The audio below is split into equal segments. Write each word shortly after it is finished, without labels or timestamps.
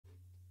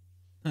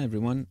Hi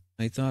everyone,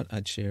 I thought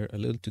I'd share a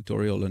little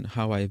tutorial on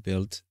how I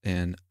built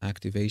an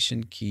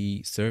activation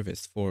key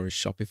service for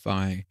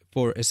Shopify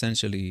for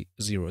essentially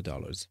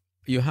 $0.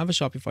 You have a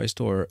Shopify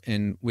store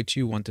in which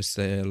you want to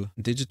sell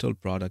digital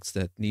products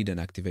that need an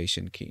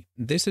activation key.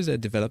 This is a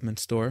development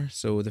store,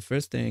 so the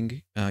first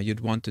thing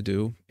you'd want to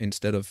do,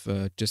 instead of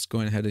just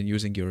going ahead and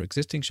using your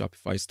existing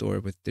Shopify store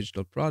with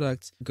digital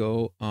products,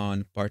 go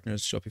on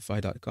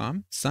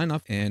partnersshopify.com, sign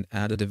up and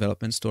add a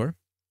development store.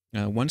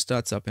 Once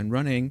that's up and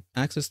running,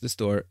 access the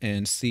store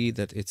and see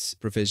that it's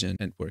provisioned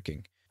and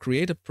working.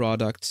 Create a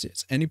product.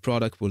 Any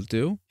product will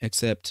do,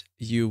 except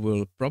you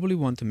will probably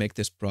want to make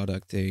this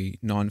product a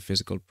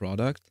non-physical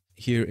product.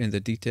 Here in the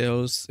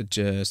details,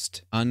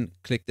 just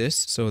unclick this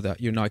so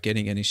that you're not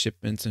getting any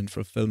shipments and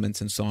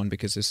fulfillments and so on,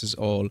 because this is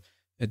all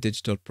a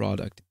digital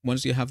product.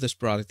 Once you have this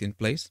product in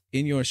place,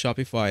 in your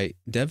Shopify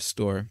dev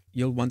store,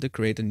 you'll want to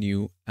create a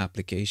new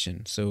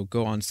application. So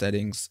go on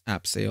settings,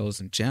 app sales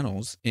and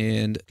channels,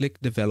 and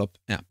click develop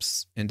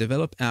apps. In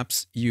develop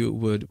apps, you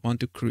would want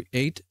to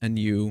create a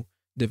new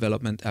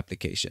development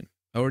application.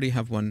 I already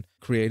have one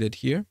created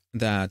here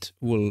that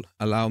will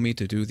allow me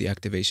to do the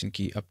activation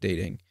key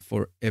updating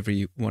for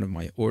every one of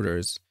my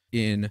orders.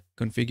 In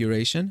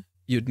configuration,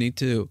 you'd need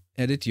to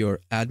edit your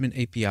admin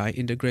API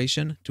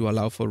integration to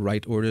allow for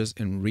write orders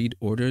and read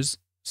orders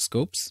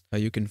scopes.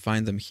 You can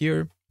find them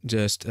here.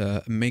 Just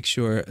make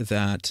sure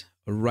that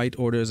write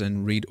orders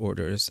and read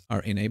orders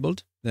are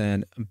enabled.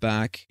 Then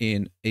back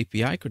in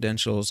API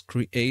credentials,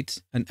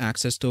 create an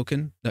access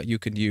token that you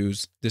can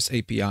use this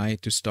API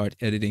to start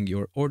editing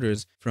your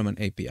orders from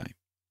an API.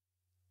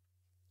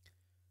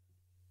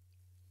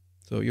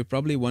 So you're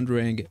probably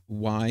wondering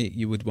why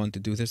you would want to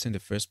do this in the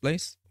first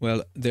place.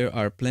 Well, there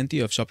are plenty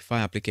of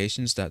Shopify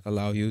applications that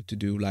allow you to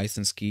do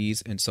license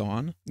keys and so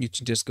on. You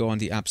can just go on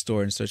the App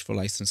Store and search for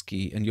license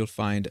key, and you'll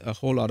find a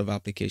whole lot of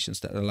applications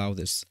that allow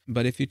this.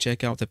 But if you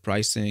check out the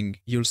pricing,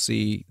 you'll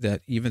see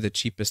that even the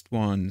cheapest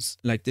ones,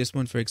 like this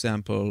one, for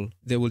example,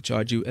 they will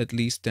charge you at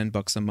least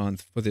 $10 a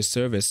month for this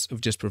service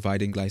of just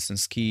providing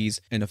license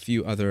keys and a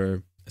few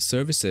other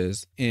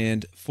services.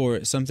 And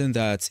for something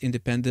that's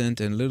independent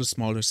and a little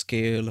smaller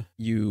scale,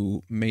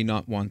 you may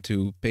not want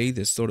to pay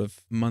this sort of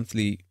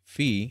monthly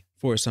fee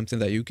for something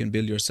that you can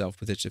build yourself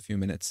with just a few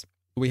minutes.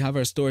 We have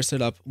our store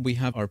set up, we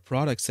have our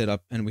product set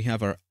up, and we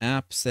have our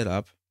app set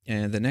up.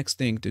 And the next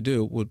thing to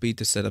do would be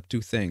to set up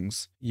two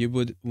things. You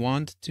would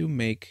want to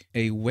make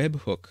a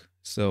webhook.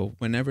 So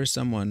whenever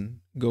someone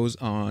goes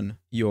on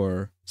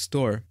your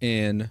store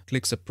and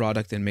clicks a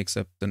product and makes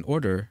up an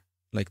order,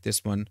 like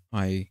this one,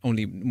 I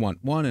only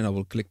want one and I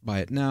will click buy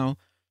it now.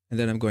 And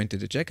then I'm going to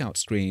the checkout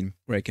screen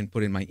where I can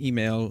put in my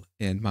email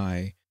and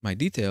my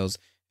details.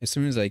 As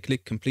soon as I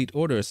click complete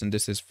orders, and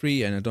this is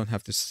free and I don't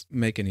have to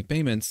make any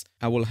payments,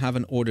 I will have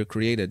an order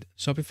created.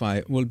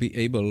 Shopify will be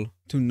able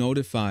to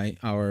notify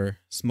our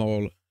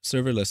small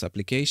serverless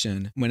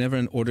application whenever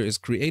an order is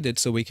created,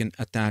 so we can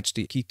attach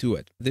the key to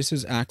it. This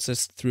is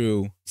accessed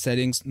through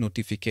settings,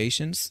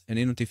 notifications, and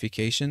in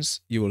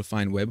notifications you will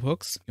find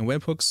webhooks. In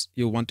webhooks,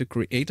 you'll want to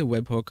create a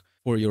webhook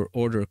for your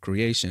order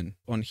creation.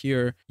 On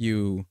here,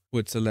 you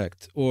would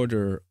select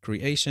order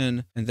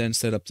creation and then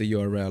set up the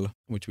URL,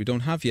 which we don't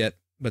have yet,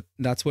 but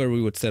that's where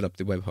we would set up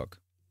the webhook.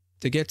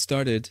 To get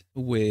started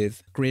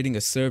with creating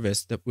a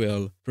service that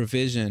will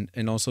provision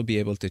and also be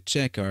able to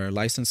check our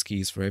license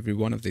keys for every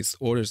one of these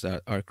orders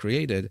that are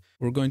created,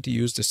 we're going to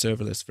use the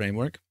serverless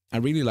framework. I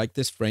really like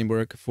this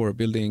framework for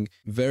building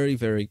very,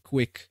 very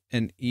quick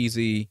and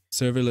easy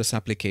serverless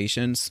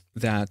applications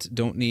that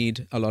don't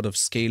need a lot of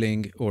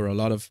scaling or a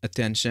lot of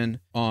attention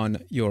on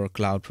your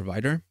cloud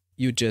provider.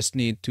 You just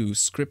need to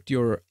script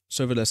your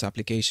serverless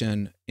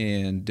application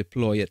and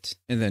deploy it,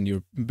 and then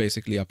you're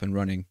basically up and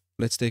running.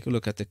 Let's take a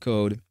look at the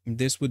code.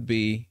 This would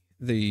be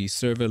the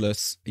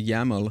serverless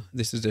YAML.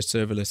 This is the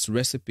serverless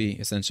recipe,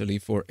 essentially,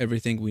 for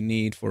everything we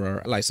need for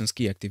our license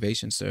key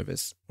activation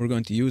service. We're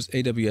going to use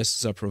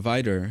AWS as our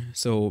provider,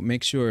 so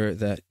make sure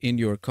that in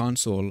your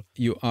console,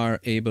 you are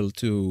able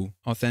to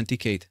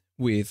authenticate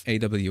with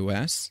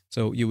AWS.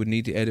 So you would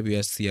need the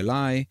AWS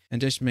CLI,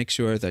 and just make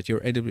sure that your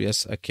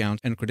AWS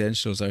account and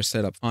credentials are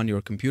set up on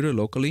your computer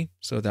locally,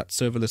 so that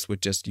serverless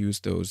would just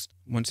use those.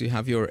 Once you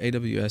have your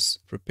AWS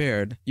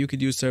prepared, you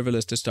could use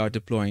serverless to start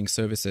deploying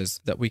services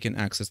that we can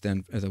access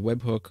then as a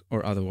webhook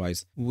or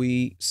otherwise.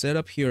 We set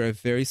up here a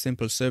very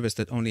simple service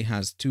that only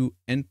has two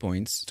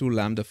endpoints, two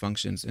Lambda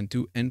functions and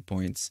two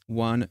endpoints,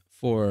 one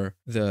for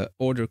the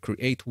order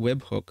create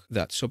webhook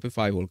that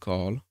Shopify will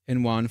call,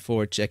 and one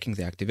for checking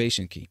the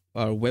activation key.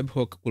 Our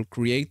webhook will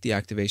create the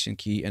activation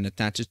key and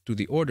attach it to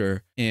the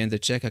order, and the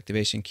check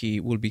activation key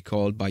will be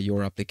called by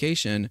your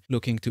application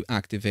looking to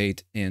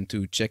activate and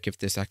to check if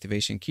this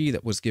activation key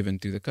that was given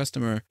to the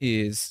customer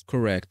is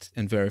correct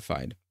and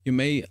verified. You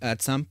may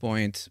at some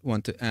point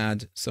want to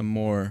add some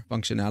more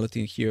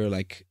functionality here,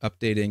 like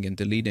updating and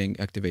deleting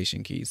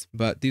activation keys.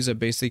 But these are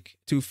basic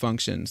two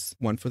functions,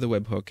 one for the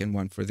webhook and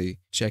one for the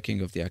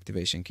checking of the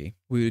activation key.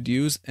 We would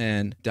use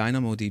an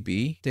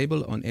DynamoDB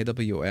table on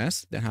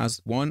AWS that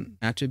has one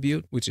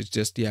attribute, which is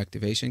just the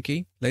activation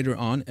key. Later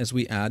on, as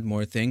we add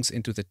more things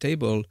into the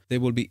table, they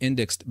will be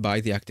indexed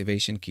by the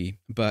activation key.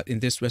 But in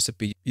this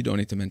recipe, you don't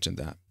need to mention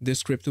that. This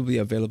script will be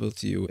available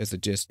to you as a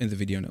gist in the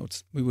video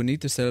notes. We will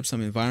need to set up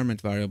some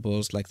environment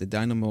variables like the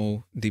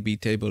DynamoDB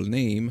table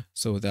name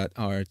so that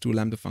our two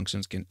Lambda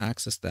functions can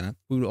access that.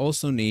 We will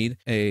also need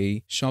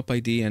a shop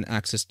ID and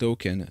access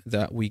token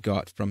that we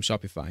got from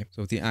Shopify.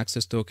 So the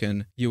access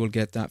token, you will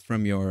get that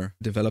from your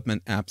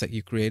development app that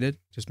you created.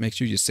 Just make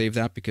sure you save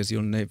that because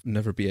you'll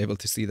never be able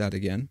to see that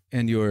again.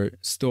 And your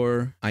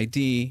store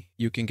ID,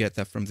 you can get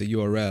that from the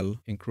URL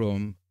in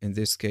Chrome. In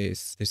this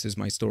case, this is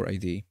my store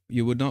ID.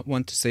 You would not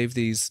want to save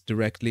these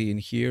directly in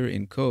here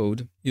in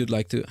code. You'd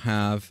like to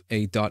have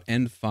a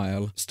 .env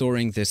file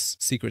storing this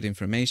secret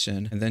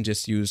information and then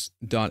just use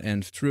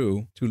 .env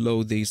true to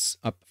load these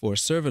up for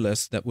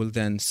serverless that will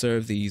then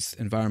serve these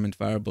environment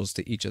variables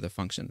to each of the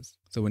functions.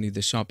 So we need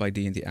the shop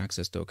ID and the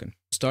access token.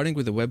 Starting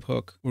with the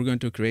webhook, we're going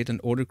to create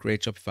an order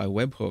create Shopify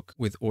webhook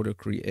with order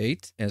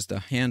create as the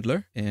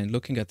handler. And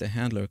looking at the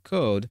handler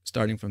code,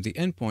 starting from the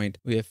endpoint,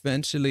 we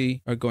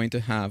eventually are going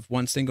to have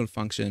one single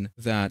function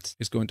that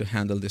is going to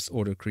handle this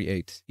order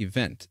create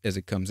event as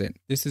it comes in.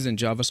 This is in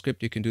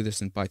JavaScript. You can do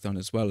this in Python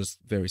as well. It's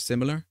very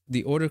similar.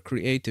 The order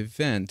create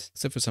event,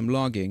 except for some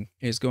logging,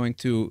 is going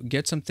to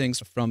get some things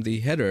from the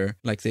header,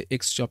 like the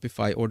X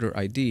Shopify order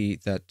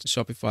ID that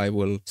Shopify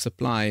will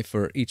supply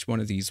for each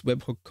one of these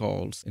webhook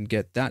calls, and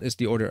get that as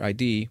the order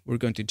ID. We're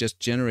going to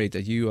just generate a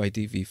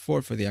UUID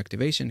v4 for the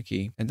activation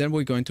key, and then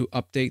we're going to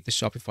update the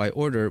Shopify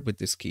order with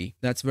this key.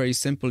 That's very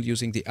simple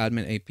using the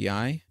admin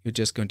API. You're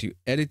just going to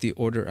edit the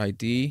order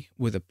ID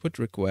with a put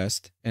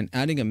request and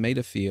adding a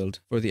meta field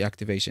for the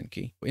activation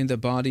key. In the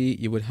body,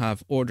 you would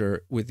have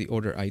order with the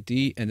order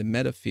ID and the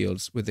meta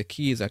fields with the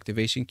key as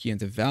activation key and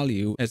the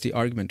value as the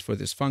argument for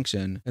this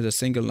function as a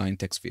single line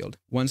text field.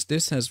 Once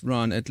this has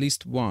run at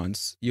least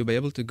once, you'll be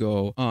able to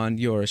go on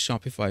your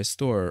Shopify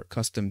store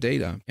custom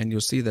data, and you'll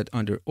see that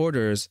under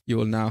orders, you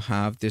will now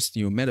have this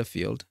new meta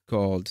field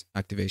called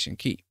activation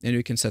key. And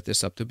you can set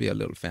this up to be a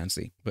little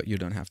fancy, but you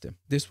don't have to.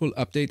 This will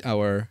update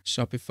our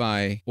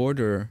Shopify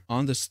order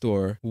on the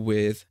store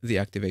with the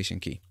activation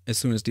key as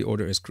soon as the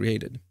order is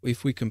created.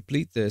 If we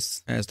complete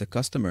this as the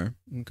customer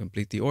and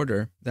complete the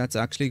order, that's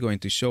actually going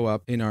to show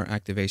up in our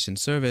activation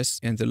service,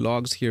 and the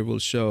logs here will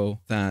show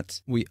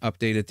that we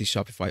updated the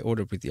Shopify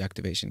order with the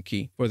activation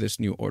key for this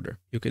new order.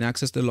 You can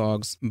access the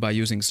logs by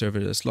using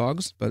serverless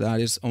logs, but that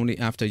is only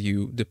after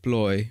you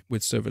deploy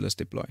with serverless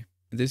deploy.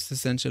 This is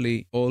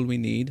essentially all we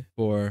need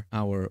for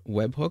our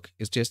webhook,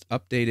 is just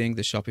updating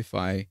the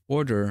Shopify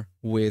order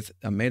with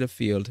a meta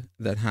field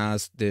that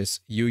has this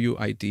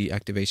UUID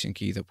activation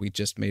key that we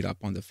just made up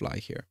on the fly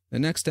here. The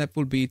next step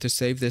will be to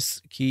save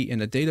this key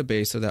in a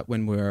database so that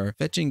when we're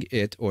fetching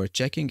it or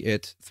checking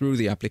it through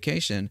the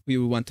application, we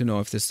will want to know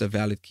if this is a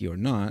valid key or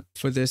not.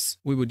 For this,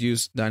 we would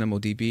use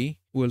DynamoDB.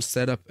 We'll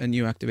set up a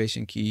new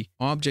activation key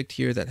object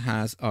here that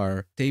has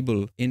our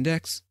table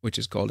index, which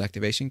is called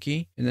activation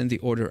key, and then the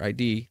order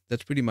ID.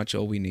 That's pretty much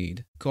all we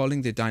need.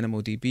 Calling the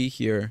DynamoDB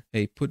here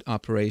a put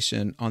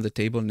operation on the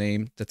table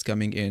name that's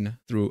coming in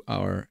through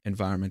our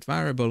environment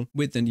variable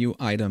with the new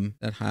item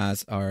that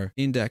has our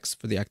index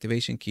for the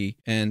activation key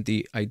and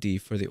the ID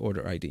for the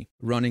order ID.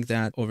 Running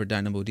that over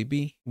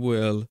DynamoDB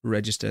will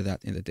register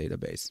that in the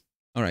database.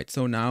 All right,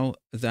 so now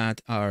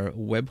that our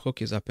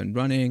webhook is up and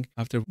running,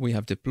 after we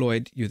have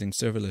deployed using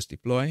serverless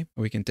deploy,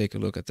 we can take a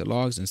look at the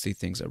logs and see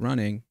things are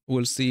running.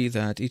 We'll see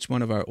that each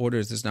one of our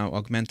orders is now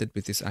augmented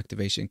with this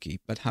activation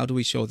key. But how do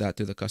we show that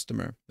to the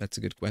customer? That's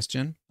a good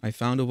question. I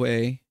found a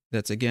way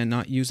that's, again,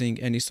 not using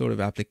any sort of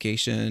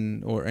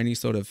application or any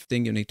sort of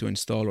thing you need to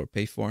install or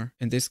pay for.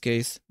 In this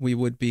case, we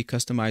would be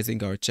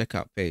customizing our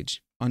checkout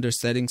page. Under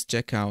settings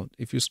checkout,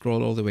 if you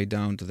scroll all the way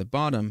down to the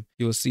bottom,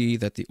 you'll see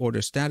that the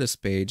order status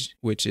page,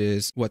 which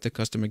is what the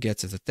customer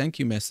gets as a thank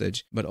you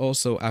message, but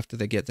also after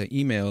they get the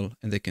email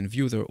and they can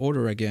view their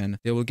order again,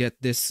 they will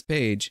get this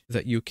page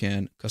that you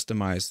can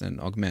customize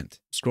and augment.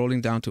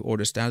 Scrolling down to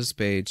order status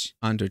page,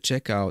 under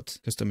checkout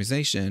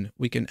customization,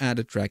 we can add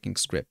a tracking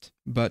script.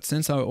 But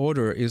since our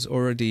order is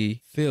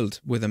already filled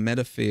with a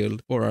meta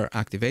field for our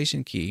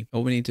activation key,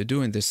 all we need to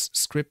do in this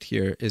script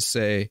here is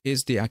say,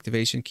 is the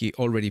activation key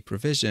already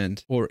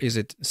provisioned or is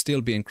it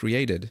still being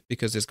created?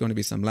 Because there's going to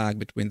be some lag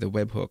between the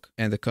webhook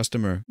and the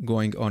customer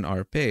going on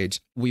our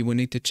page. We will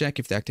need to check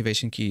if the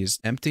activation key is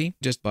empty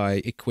just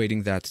by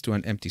equating that to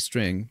an empty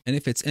string. And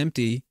if it's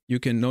empty, you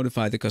can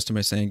notify the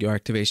customer saying your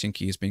activation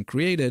key has been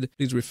created.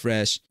 Please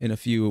refresh in a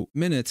few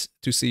minutes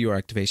to see your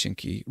activation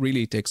key.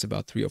 Really, it takes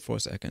about 3 or 4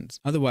 seconds.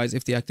 Otherwise,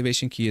 if the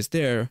activation key is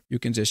there, you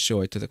can just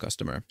show it to the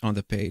customer on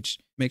the page.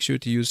 make sure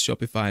to use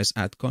Shopify's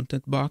add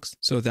content box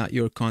so that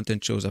your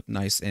content shows up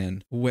nice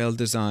and well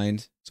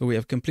designed. So we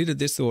have completed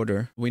this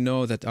order. We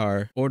know that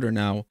our order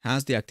now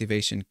has the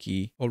activation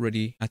key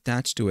already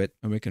attached to it,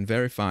 and we can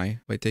verify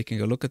by taking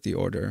a look at the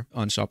order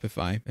on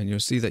Shopify, and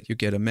you'll see that you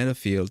get a meta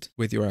field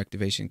with your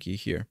activation key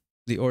here.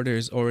 The order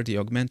is already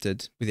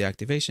augmented with the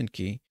activation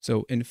key.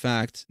 So in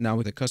fact,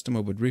 now the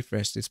customer would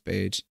refresh this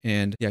page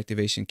and the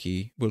activation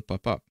key will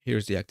pop up.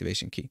 Here's the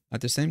activation key.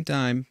 At the same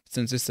time,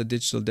 since it's a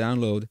digital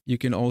download, you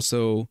can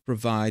also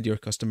provide your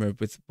customer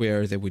with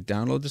where they would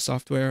download the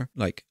software,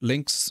 like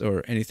links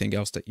or anything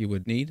else that you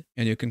would need.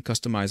 And you can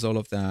customize all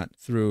of that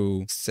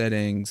through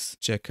settings,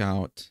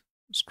 checkout,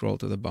 scroll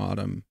to the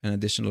bottom, an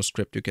additional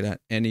script. You could add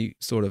any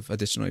sort of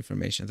additional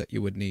information that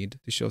you would need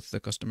to show to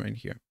the customer in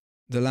here.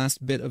 The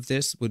last bit of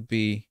this would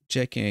be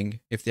checking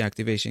if the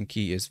activation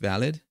key is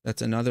valid.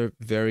 That's another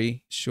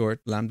very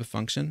short Lambda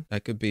function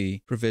that could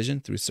be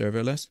provisioned through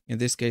serverless. In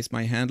this case,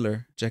 my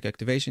handler, check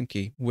activation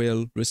key,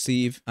 will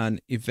receive an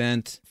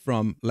event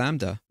from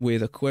Lambda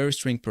with a query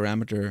string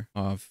parameter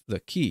of the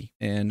key,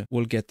 and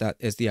we'll get that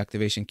as the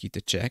activation key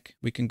to check.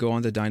 We can go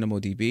on the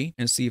DynamoDB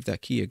and see if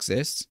that key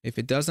exists. If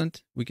it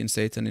doesn't, we can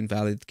say it's an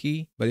invalid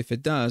key. But if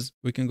it does,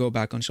 we can go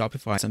back on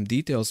Shopify, some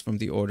details from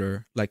the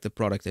order, like the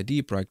product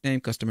ID, product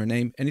name, customer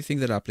name, anything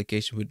that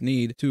application would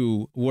need to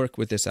work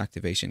with this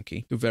activation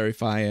key, to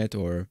verify it,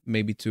 or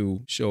maybe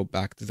to show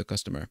back to the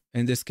customer.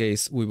 In this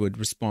case, we would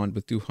respond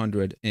with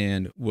 200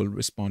 and we'll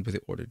respond with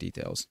the order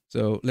details.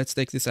 So let's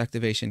take this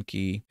activation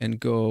key and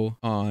go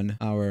on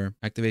our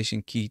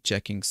activation key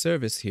checking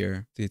service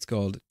here. It's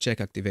called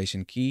check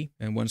activation key.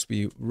 And once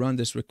we run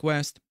this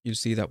request, you'll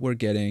see that we're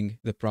getting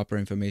the proper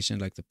information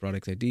like the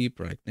product ID,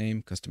 product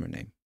name, customer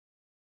name.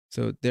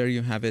 So there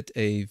you have it,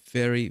 a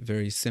very,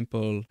 very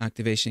simple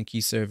activation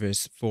key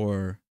service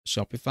for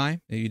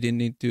Shopify. You didn't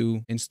need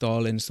to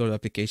install any sort of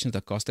applications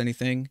that cost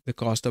anything. The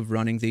cost of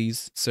running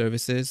these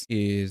services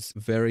is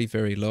very,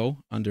 very low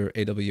under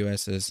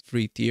AWS's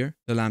free tier.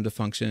 The Lambda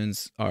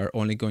functions are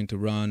only going to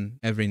run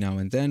every now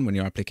and then when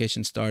your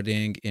application's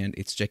starting and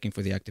it's checking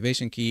for the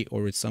activation key,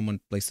 or if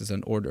someone places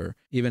an order.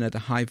 Even at a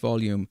high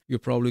volume, you're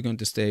probably going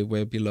to stay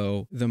way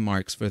below the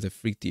marks for the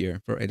free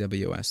tier for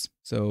AWS.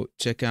 So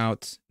check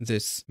out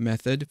this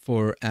method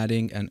for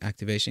adding an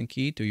activation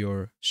key to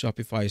your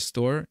Shopify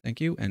store.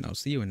 Thank you, and I'll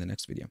see you in the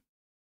next video.